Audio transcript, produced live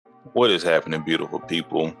What is happening, beautiful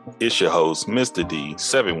people? It's your host, Mr.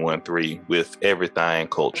 D713 with Everything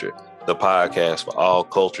Culture, the podcast for all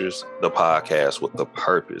cultures, the podcast with a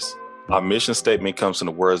purpose. Our mission statement comes from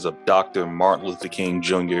the words of Dr. Martin Luther King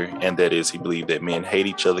Jr., and that is, he believed that men hate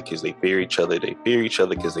each other because they fear each other. They fear each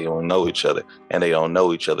other because they don't know each other, and they don't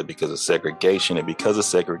know each other because of segregation. And because of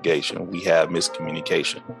segregation, we have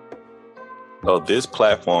miscommunication. So this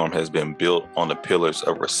platform has been built on the pillars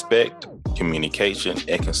of respect, communication,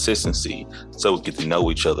 and consistency, so we get to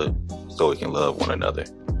know each other, so we can love one another.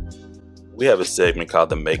 We have a segment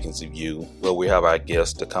called The Makings of You, where we have our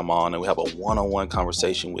guests to come on and we have a one-on-one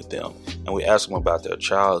conversation with them, and we ask them about their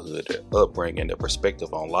childhood, their upbringing, their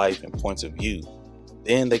perspective on life, and points of view.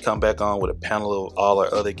 Then they come back on with a panel of all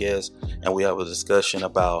our other guests, and we have a discussion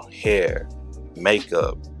about hair,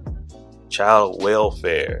 makeup, child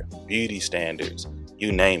welfare, beauty standards,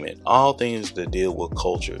 you name it. All things that deal with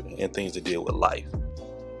culture and things that deal with life.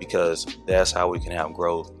 Because that's how we can have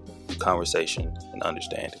growth, conversation, and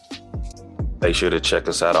understanding. Make sure to check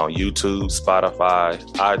us out on YouTube, Spotify,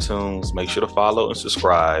 iTunes. Make sure to follow and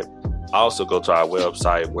subscribe. Also go to our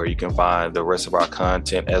website where you can find the rest of our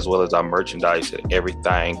content as well as our merchandise at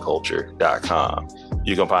everythingculture.com.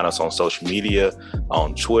 You can find us on social media,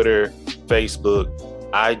 on Twitter, Facebook,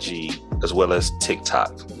 IG, as well as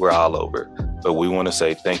TikTok. We're all over. But we want to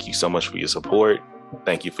say thank you so much for your support.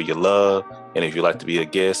 Thank you for your love. And if you'd like to be a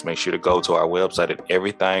guest, make sure to go to our website at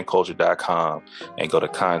everythingculture.com and go to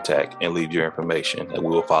contact and leave your information, and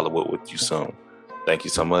we will follow up with you soon. Thank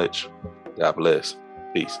you so much. God bless.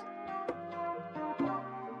 Peace.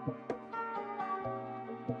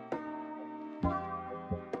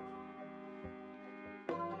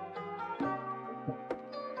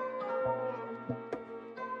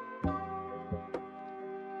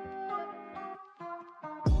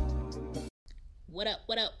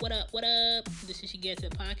 What up? This is She Gets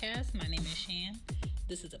It Podcast. My name is Shan.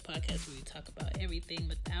 This is a podcast where we talk about everything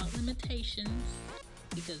without limitations,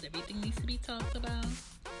 because everything needs to be talked about.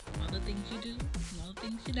 All the things you do, and all the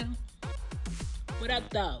things you don't. What up,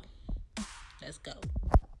 though? Let's go.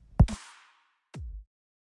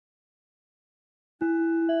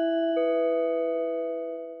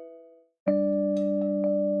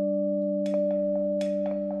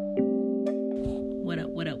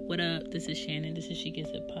 What up? This is Shannon. This is She Gets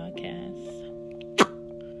It Podcast.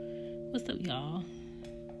 What's up, y'all?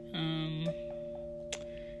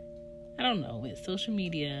 I don't know. With social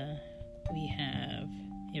media, we have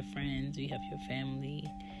your friends, we have your family,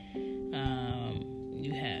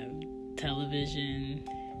 you have television,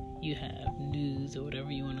 you have news, or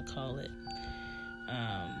whatever you want to call it.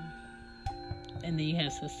 And then you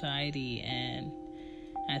have society, and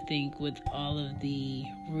I think with all of the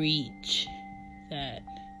reach that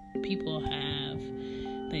people have,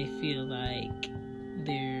 they feel like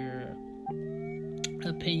their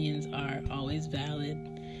opinions are always valid,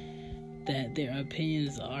 that their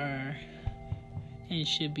opinions are and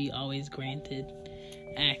should be always granted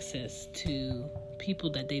access to people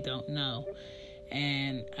that they don't know.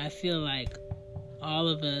 And I feel like all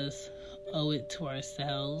of us owe it to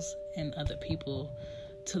ourselves and other people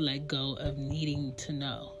to let go of needing to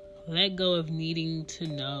know. Let go of needing to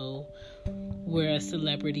know where a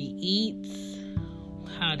celebrity eats,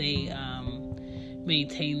 how they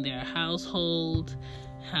maintain their household,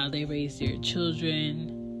 how they raise their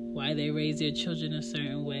children, why they raise their children a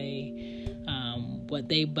certain way, what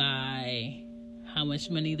they buy, how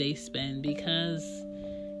much money they spend, because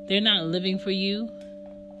they're not living for you.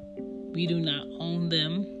 We do not own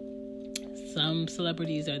them. Some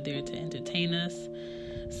celebrities are there to entertain us.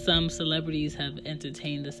 Some celebrities have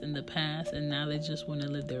entertained us in the past, and now they just want to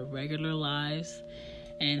live their regular lives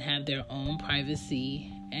and have their own privacy.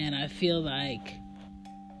 And I feel like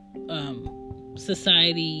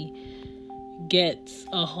society gets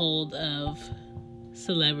a hold of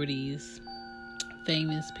celebrities,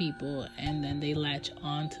 famous people, and then they latch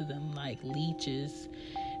onto them like leeches,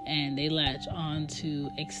 and they latch on to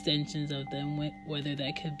extensions of them, whether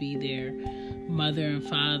that could be their mother and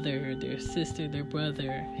father, their sister, their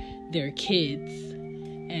brother, their kids,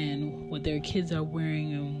 and what their kids are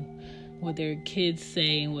wearing, and what their kids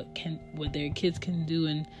say, and what their kids can do.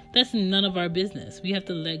 And that's none of our business. We have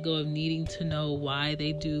to let go of needing to know why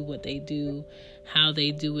they do what they do, how they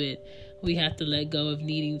do it. We have to let go of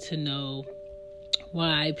needing to know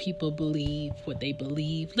why people believe what they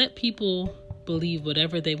believe. Let people believe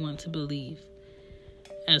whatever they want to believe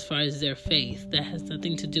as far as their faith. That has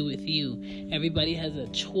nothing to do with you. Everybody has a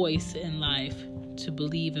choice in life to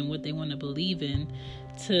believe in what they want to believe in,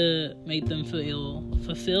 to make them feel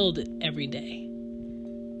fulfilled every day.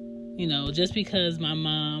 You know, just because my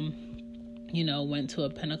mom went to a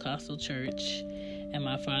Pentecostal church, and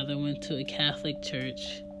my father went to a Catholic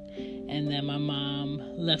church. And then my mom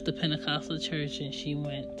left the Pentecostal church and she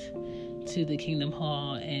went to the Kingdom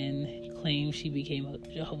Hall and claimed she became a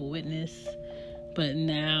Jehovah's Witness. But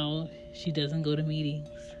now she doesn't go to meetings.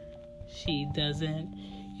 She doesn't,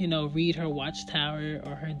 read her Watchtower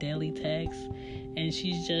or her daily text. And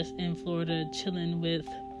she's just in Florida chilling with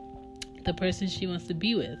the person she wants to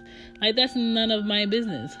be with. Like, that's none of my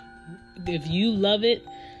business. If you love it,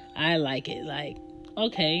 I like it. Like,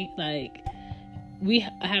 okay, like, we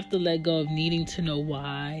have to let go of needing to know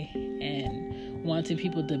why and wanting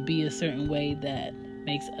people to be a certain way that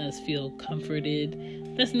makes us feel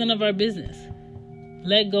comforted. That's none of our business.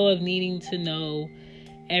 Let go of needing to know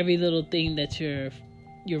every little thing that your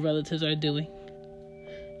relatives are doing.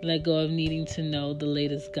 Let go of needing to know the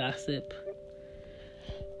latest gossip.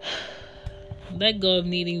 Let go of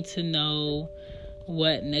needing to know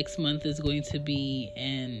what next month is going to be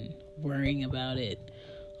and worrying about it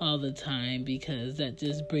all the time, because that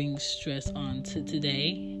just brings stress on to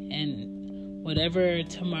today. And whatever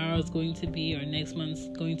tomorrow is going to be or next month's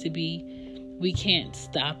going to be, we can't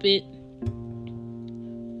stop it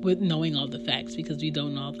with knowing all the facts, because we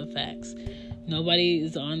don't know all the facts. Nobody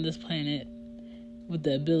is on this planet with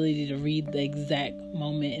the ability to read the exact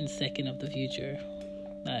moment and second of the future.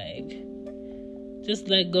 Like, just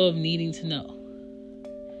let go of needing to know.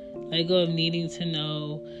 Let go of needing to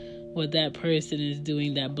know what that person is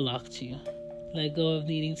doing that blocked you. Let go of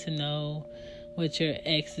needing to know what your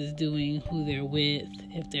ex is doing, who they're with,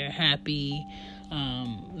 if they're happy.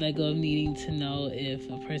 Let go of needing to know if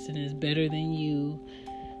a person is better than you.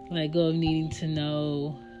 Let go of needing to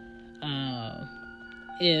know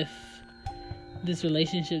if this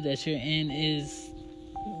relationship that you're in is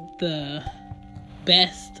the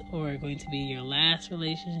best or going to be your last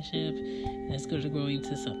relationship that's going to grow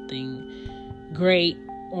into something great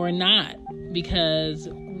or not. Because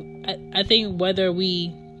I think whether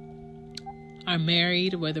we are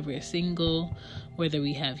married, whether we're single, whether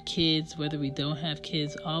we have kids, whether we don't have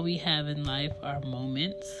kids, all we have in life are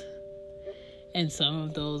moments. And some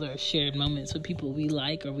of those are shared moments with people we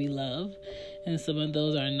like or we love, and some of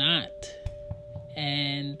those are not.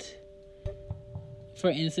 And for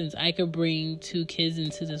instance, I could bring 2 kids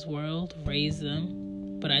into this world, raise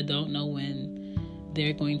them, but I don't know when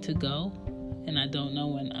they're going to go, and I don't know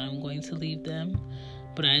when I'm going to leave them.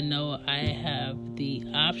 But I know I have the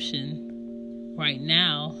option right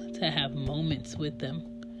now to have moments with them.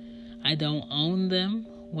 I don't own them.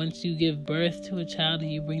 Once you give birth to a child and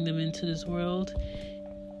you bring them into this world,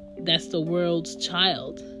 that's the world's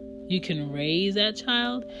child. You can raise that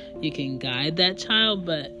child, you can guide that child,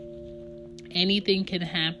 but anything can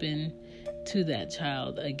happen to that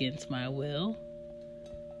child against my will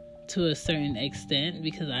to a certain extent,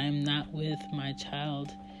 because I am not with my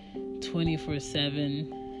child 24/7,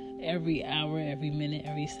 every hour, every minute,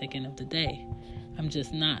 every second of the day. I'm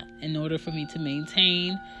just not. In order for me to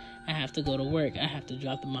maintain, I have to go to work. I have to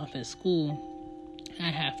drop them off at school.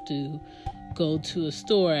 I have to go to a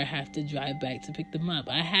store. I have to drive back to pick them up.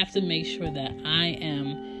 I have to make sure that I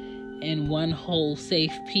am in one whole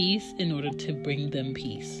safe peace in order to bring them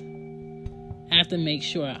peace. I have to make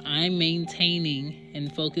sure I'm maintaining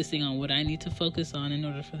and focusing on what I need to focus on in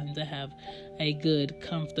order for them to have a good,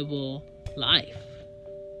 comfortable life.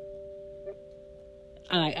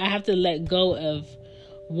 I have to let go of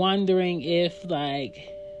wondering if,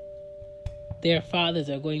 their fathers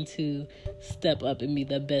are going to step up and be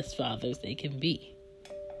the best fathers they can be.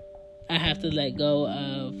 I have to let go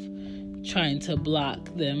of trying to block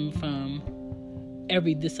them from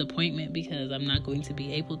every disappointment, because I'm not going to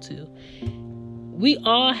be able to. We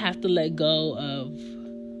all have to let go of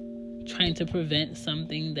trying to prevent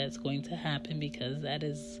something that's going to happen, because that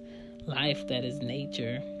is life, that is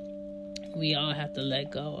nature. We all have to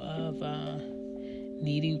let go of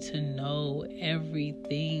needing to know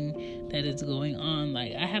everything that is going on.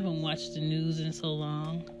 I haven't watched the news in so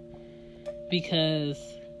long because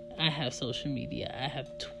I have social media. I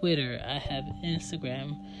have Twitter. I have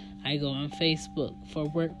Instagram. I go on Facebook for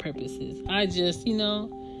work purposes. I just,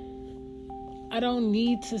 I don't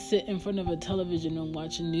need to sit in front of a television and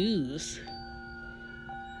watch news.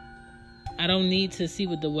 I don't need to see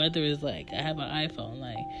what the weather is like. I have an iPhone.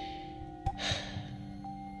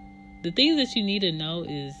 The things that you need to know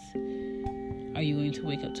is, are you going to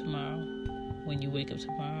wake up tomorrow? When you wake up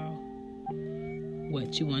tomorrow,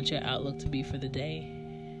 what you want your outlook to be for the day.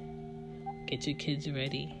 Get your kids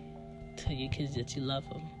ready. Tell your kids that you love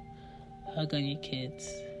them. Hug on your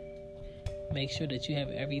kids. Make sure that you have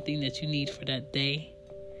everything that you need for that day.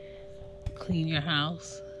 Clean your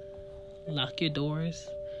house. Lock your doors.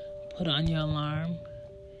 put on your alarm,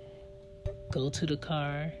 go to the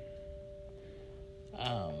car,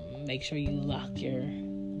 make sure you lock your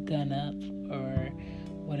gun up or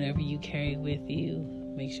whatever you carry with you.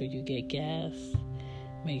 Make sure you get gas.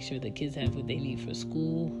 Make sure the kids have what they need for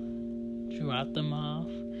school. Drop them off.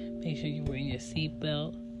 Make sure you're wearing your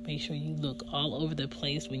seatbelt. Make sure you look all over the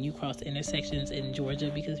place when you cross intersections in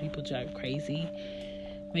Georgia because people drive crazy.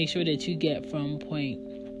 Make sure that you get from point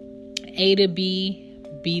A to B,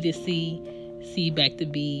 B to C, C back to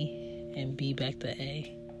B, and B back to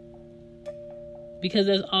A. Because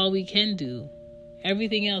that's all we can do.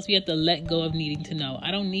 Everything else, we have to let go of needing to know.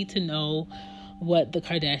 I don't need to know what the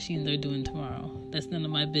Kardashians are doing tomorrow. That's none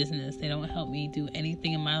of my business. They don't help me do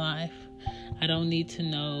anything in my life. I don't need to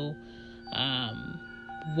know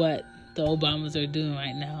what the Obamas are doing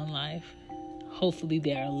right now in life. Hopefully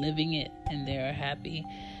they are living it and they are happy.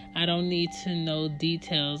 I don't need to know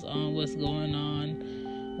details on what's going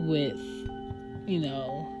on with,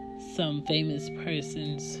 some famous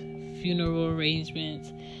person's funeral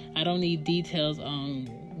arrangements. I don't need details on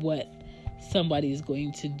what somebody is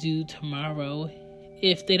going to do tomorrow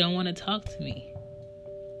if they don't want to talk to me.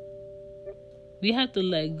 We have to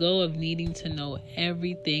let go of needing to know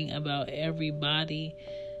everything about everybody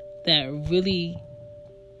that really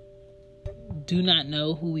do not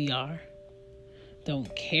know who we are,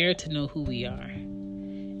 don't care to know who we are,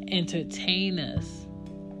 entertain us,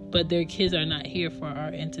 but their kids are not here for our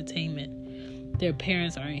entertainment. Their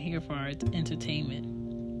parents aren't here for our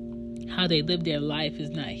entertainment. How they live their life is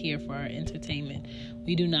not here for our entertainment.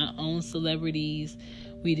 We do not own celebrities.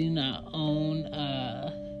 We do not own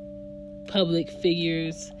public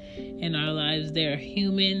figures in our lives. They're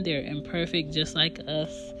human. They're imperfect just like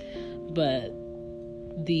us. But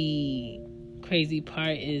the crazy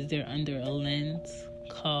part is they're under a lens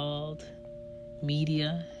called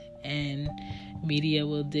media, and media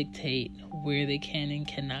will dictate where they can and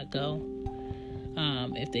cannot go.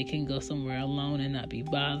 If they can go somewhere alone and not be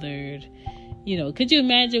bothered. Could you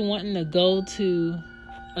imagine wanting to go to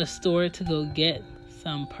a store to go get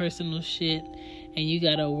some personal shit and you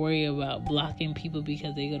gotta worry about blocking people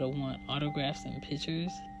because they're gonna want autographs and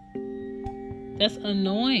pictures? That's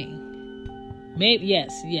annoying. Maybe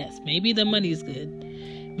yes, maybe the money's good.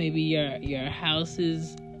 Maybe your house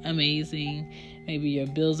is amazing. Maybe your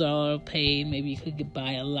bills are all paid. Maybe you could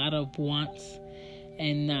buy a lot of wants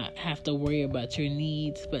and not have to worry about your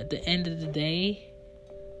needs. But at the end of the day,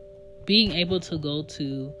 being able to go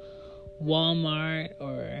to Walmart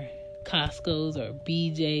or Costco's or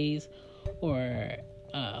BJ's or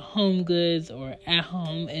Home Goods or At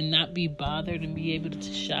Home and not be bothered and be able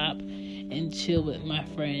to shop and chill with my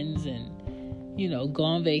friends and, go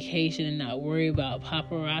on vacation and not worry about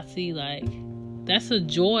paparazzi, that's a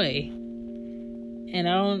joy. And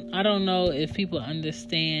I don't know if people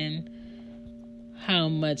understand how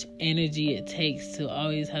much energy it takes to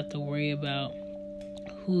always have to worry about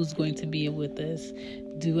who's going to be with us.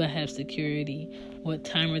 Do I have security? What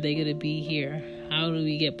time are they going to be here? How do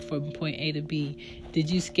we get from point A to B?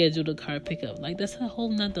 Did you schedule the car pickup? That's a whole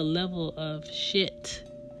nother level of shit.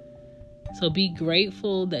 So be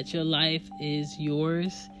grateful that your life is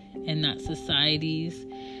yours and not society's.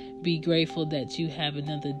 Be grateful that you have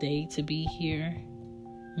another day to be here.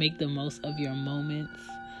 Make the most of your moments.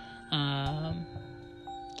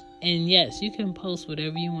 And yes, you can post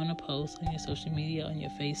whatever you want to post on your social media, on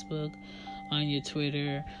your Facebook, on your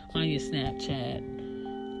Twitter, on your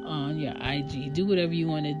Snapchat, on your IG. Do whatever you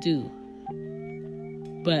want to do.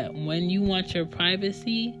 But when you want your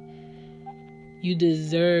privacy, you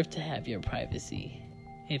deserve to have your privacy.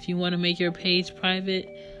 If you want to make your page private,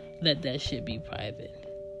 let that shit be private.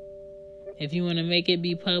 If you want to make it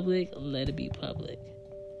be public, let it be public.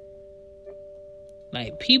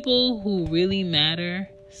 People who really matter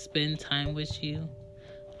spend time with you,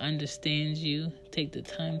 understand you, take the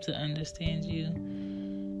time to understand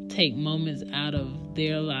you, take moments out of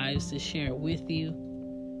their lives to share with you,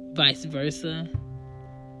 vice versa.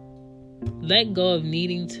 Let go of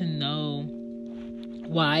needing to know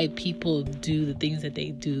why people do the things that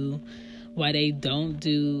they do, why they don't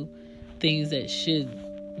do things that should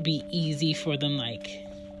be easy for them,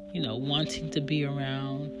 wanting to be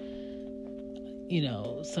around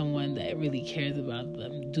someone that really cares about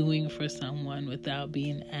them, doing for someone without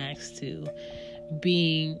being asked to,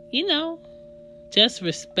 being, just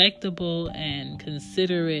respectable and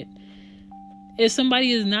considerate. If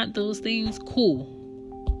somebody is not those things, cool.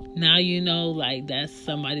 Now that's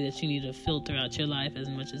somebody that you need to filter out your life as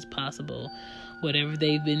much as possible. Whatever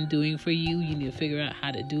they've been doing for you, you need to figure out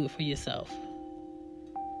how to do it for yourself.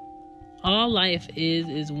 All life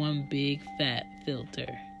is one big fat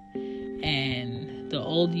filter. And The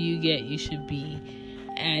older you get, you should be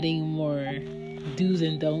adding more do's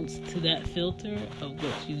and don'ts to that filter of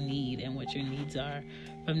what you need and what your needs are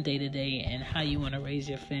from day to day, and how you want to raise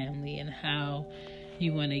your family and how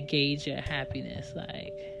you want to gauge your happiness.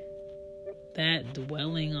 Like, that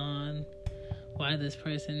dwelling on why this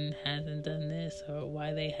person hasn't done this, or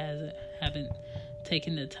why they haven't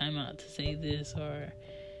taken the time out to say this, or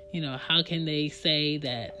how can they say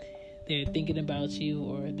that they're thinking about you,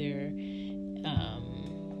 or they're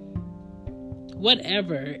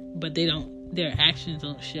whatever, but their actions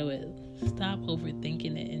don't show it. Stop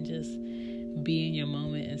overthinking it and just be in your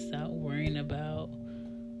moment, and stop worrying about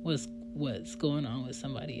what's going on with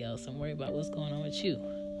somebody else, and worry about what's going on with you.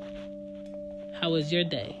 How was your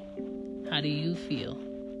day? How do you feel?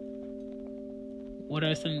 What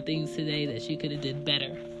are some things today that you could have did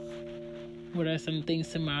better? What are some things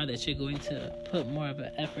tomorrow that you're going to put more of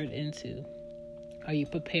an effort into? Are you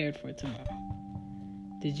prepared for tomorrow?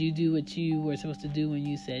 Did you do what you were supposed to do when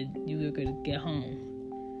you said you were going to get home?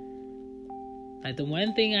 Like, the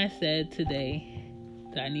one thing I said today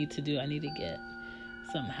that I need to do, I need to get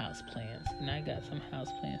some house plants. And I got some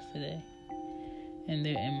house plants today. And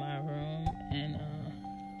they're in my room. And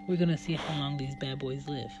we're going to see how long these bad boys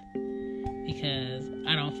live. Because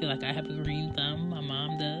I don't feel like I have a green thumb. My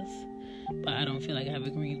mom does. But I don't feel like I have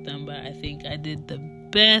a green thumb. But I think I did the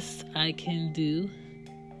best I can do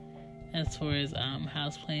as far as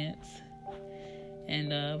house plants. And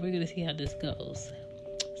we're going to see how this goes.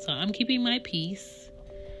 So I'm keeping my peace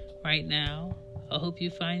right now. I hope you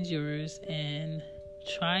find yours, and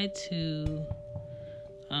try to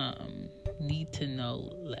need to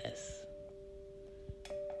know less.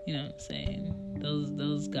 You know what I'm saying?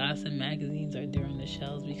 Those gossip magazines are there on the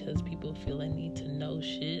shelves because people feel a need to know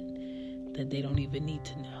shit that they don't even need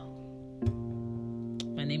to know.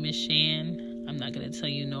 My name is Shan. I'm not going to tell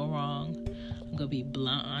you no wrong. I'm going to be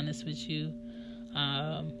blunt honest with you.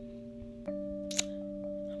 I'm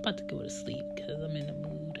about to go to sleep because I'm in the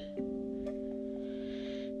mood.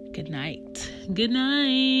 Good night. Good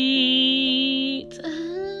night.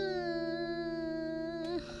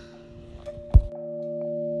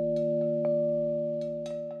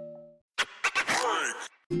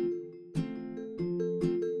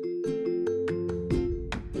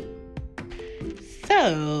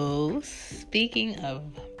 So, speaking of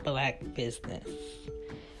Black business,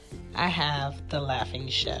 I have the Laughing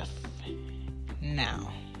Chef.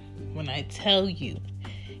 Now, when I tell you,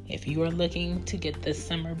 if you are looking to get the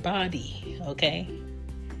summer body, okay?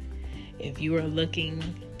 If you are looking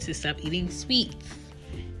to stop eating sweets,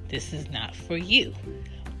 this is not for you.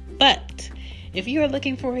 But if you are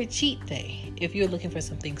looking for a cheat day, if you're looking for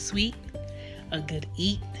something sweet, a good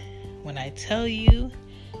eat, when I tell you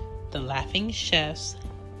the Laughing Chef's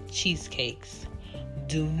cheesecakes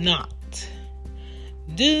do not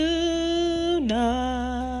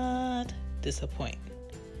disappoint.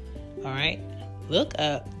 All right? Look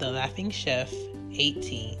up the Laughing Chef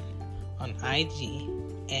 18 on IG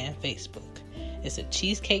and Facebook. It's a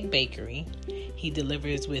cheesecake bakery. He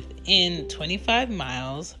delivers within 25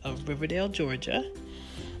 miles of Riverdale, Georgia.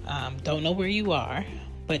 Don't know where you are,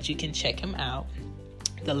 but you can check him out.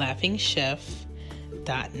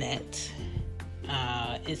 TheLaughingChef.net.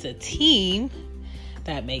 It's a team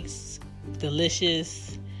that makes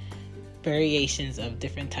delicious variations of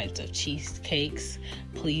different types of cheesecakes.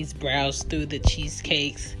 Please browse through the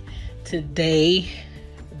cheesecakes. Today,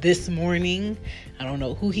 this morning, I don't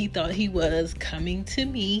know who he thought he was, coming to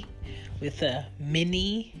me with a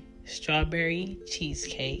mini strawberry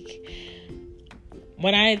cheesecake.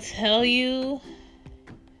 When I tell you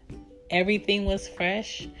everything was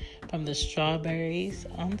fresh, from the strawberries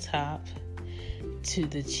on top to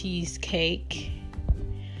the cheesecake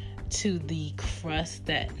to the crust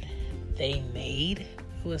that they made,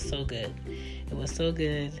 it was so good. It was so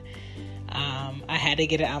good. I had to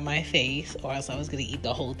get it out of my face, or else I was going to eat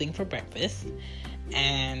the whole thing for breakfast.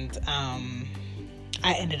 And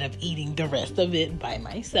I ended up eating the rest of it by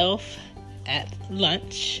myself at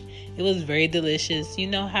lunch. It was very delicious. You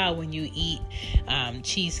know how when you eat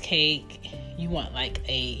cheesecake, you want like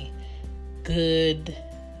a good,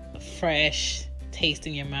 fresh taste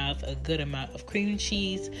in your mouth, a good amount of cream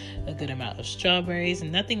cheese, a good amount of strawberries.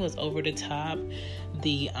 Nothing was over the top.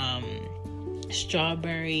 The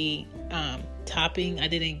strawberry topping, I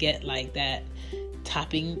didn't get like that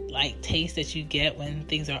topping like taste that you get when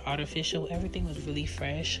things are artificial. Everything was really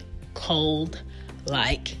fresh, cold,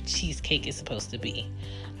 like cheesecake is supposed to be.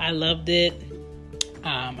 I loved it.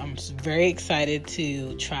 I'm very excited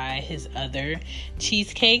to try his other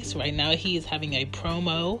cheesecakes. Right now he is having a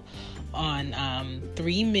promo on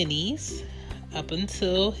 3 minis up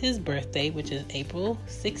until his birthday, which is April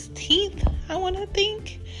 16th, I want to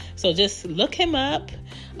think. So just look him up.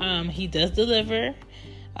 He does deliver.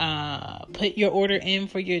 Put your order in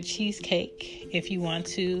for your cheesecake if you want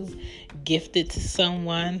to gift it to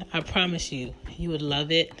someone. I promise you, you would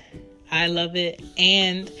love it. I love it.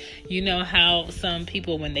 And you know how some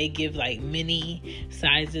people, when they give like mini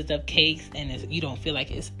sizes of cakes and you don't feel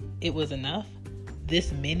like it was enough?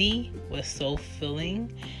 This mini was so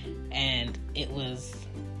filling and it was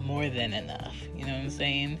more than enough. You know what I'm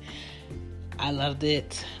saying? I loved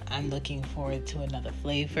it. I'm looking forward to another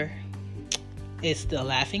flavor. It's The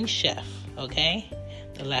Laughing Chef, okay?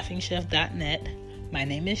 TheLaughingChef.net. My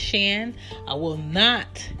name is Shan. I will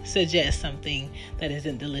not suggest something that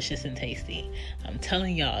isn't delicious and tasty. I'm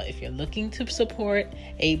telling y'all, if you're looking to support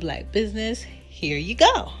a Black business, here you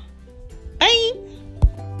go. Bye.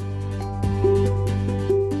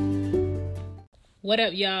 What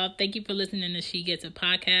up, y'all? Thank you for listening to She Gets It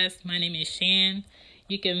podcast. My name is Shan.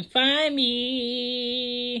 You can find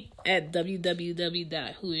me at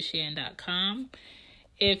www.whoisshan.com.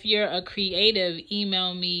 If you're a creative,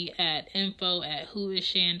 email me at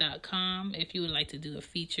info@whoisshan.com. If you would like to do a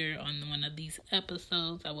feature on one of these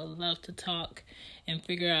episodes, I would love to talk and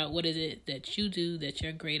figure out what is it that you do that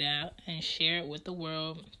you're great at and share it with the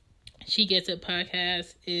world. She Gets It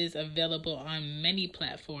podcast is available on many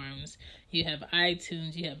platforms. You have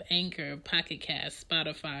iTunes, you have Anchor, Pocket Cast,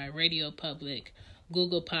 Spotify, Radio Public,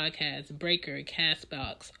 Google Podcasts, Breaker,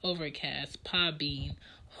 Castbox, Overcast, Podbean.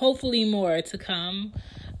 Hopefully more to come.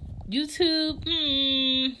 YouTube,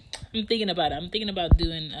 I'm thinking about it. I'm thinking about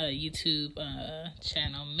doing a YouTube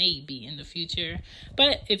channel maybe in the future.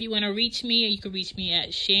 But if you want to reach me, you can reach me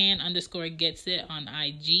at Shan_Gets It on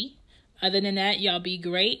IG. Other than that, y'all be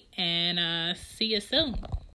great and see you soon.